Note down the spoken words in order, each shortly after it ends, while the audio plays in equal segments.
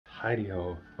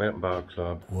Heidi-ho, welcome to our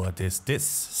club. What is this?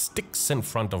 Sticks in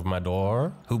front of my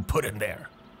door? Who put it there?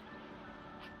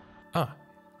 Ah,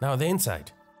 now they're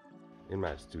inside. In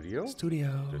my studio.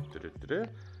 Studio.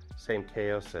 Same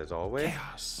chaos as always.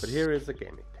 Chaos. But here is the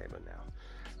gaming table now.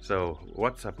 So,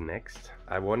 what's up next?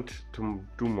 I want to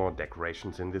do more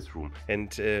decorations in this room.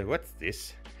 And what's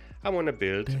this? I want to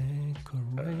build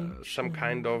some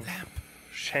kind of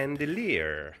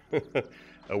chandelier.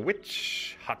 A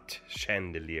witch hut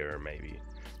chandelier, maybe.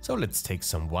 So let's take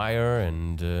some wire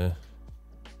and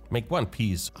make one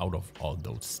piece out of all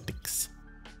those sticks.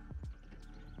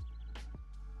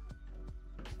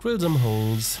 Drill some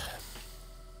holes.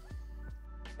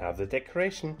 Now the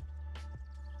decoration.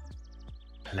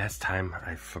 Last time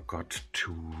I forgot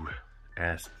to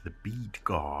ask the bead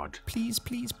god. Please,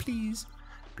 please, please.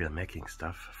 We're making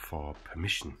stuff for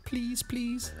permission. Please,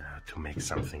 please. To make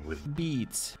something with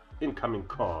Beads. incoming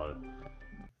call.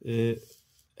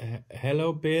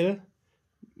 Hello, Bill.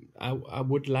 I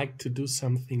would like to do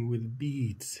something with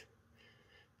beads.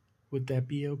 Would that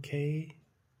be okay,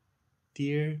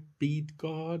 dear bead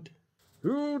god?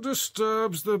 Who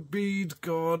disturbs the bead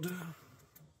god?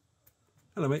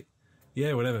 Hello, mate.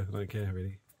 Yeah, whatever. I don't care,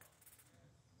 really.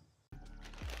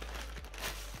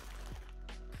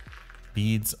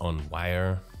 Beads on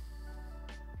wire.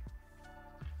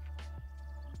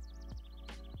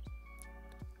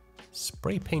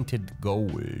 Spray painted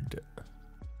gold.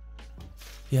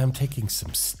 Yeah, I'm taking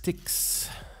some sticks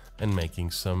and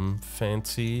making some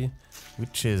fancy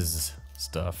witches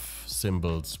stuff,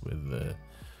 symbols with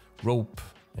rope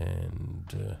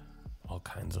and all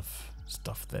kinds of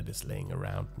stuff that is laying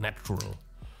around, natural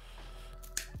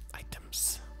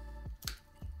items.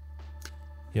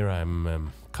 Here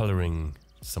I'm coloring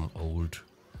some old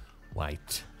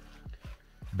white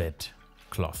bed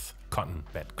cloth, cotton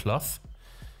bed cloth.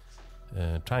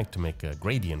 Trying to make a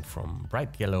gradient from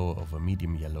bright yellow over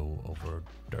medium yellow over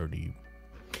dirty.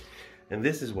 And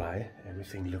this is why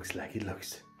everything looks like it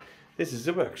looks. This is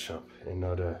a workshop and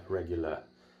not a regular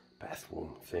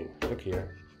bathroom thing. Look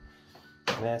here.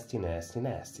 Nasty, nasty,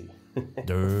 nasty.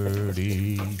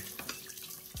 Dirty.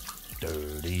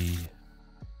 Dirty.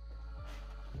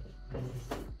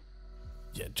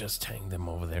 Yeah, just hang them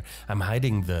over there. I'm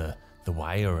hiding the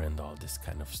wire and all this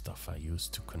kind of stuff I use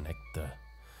to connect the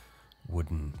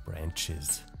wooden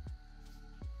branches.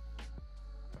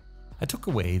 I took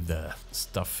away the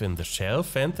stuff in the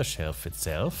shelf and the shelf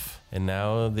itself, and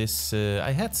now this,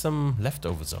 I had some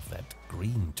leftovers of that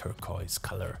green turquoise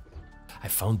color. I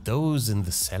found those in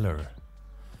the cellar.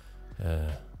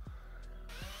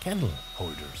 Candle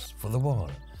holders for the wall.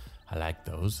 I like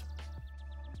those.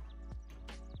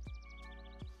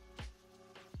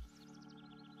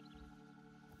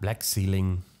 Black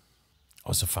ceiling.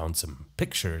 Also found some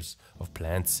pictures of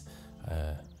plants.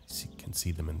 You can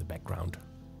see them in the background.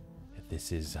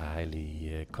 This is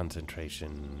highly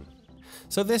concentration.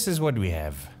 So this is what we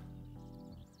have.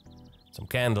 Some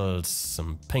candles,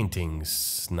 some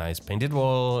paintings, nice painted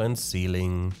wall and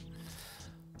ceiling.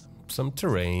 Some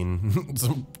terrain,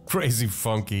 some crazy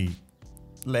funky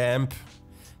lamp.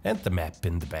 And the map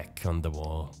in the back on the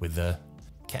wall with the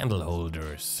candle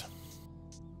holders.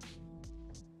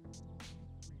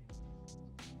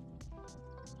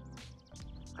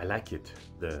 I like it,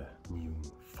 the new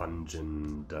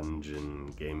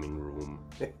dungeon gaming room.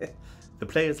 The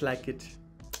players like it.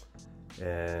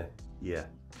 Yeah.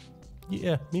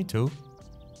 Yeah, me too.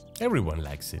 Everyone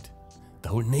likes it. The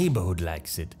whole neighborhood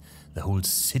likes it. The whole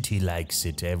city likes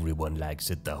it. Everyone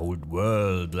likes it. The whole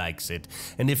world likes it.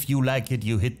 And if you like it,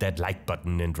 you hit that like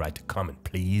button and write a comment,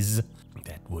 please.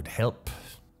 That would help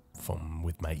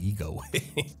with my ego.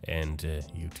 And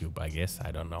YouTube, I guess. I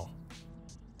don't know.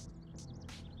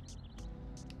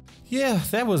 Yeah,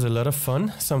 that was a lot of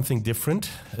fun. Something different.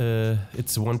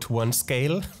 It's a 1-to-1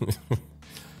 scale.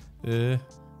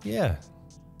 Yeah.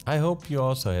 I hope you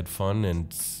also had fun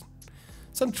and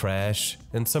some trash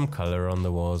and some color on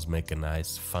the walls make a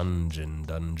nice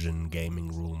dungeon gaming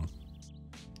room.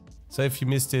 So if you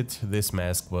missed it, this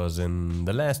mask was in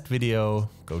the last video.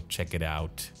 Go check it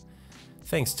out.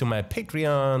 Thanks to my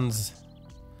Patreons.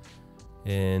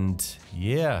 And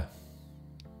yeah.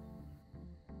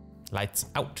 Lights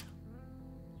out.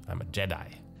 I'm a Jedi.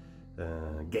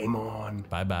 Game on.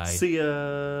 Bye bye. See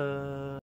ya.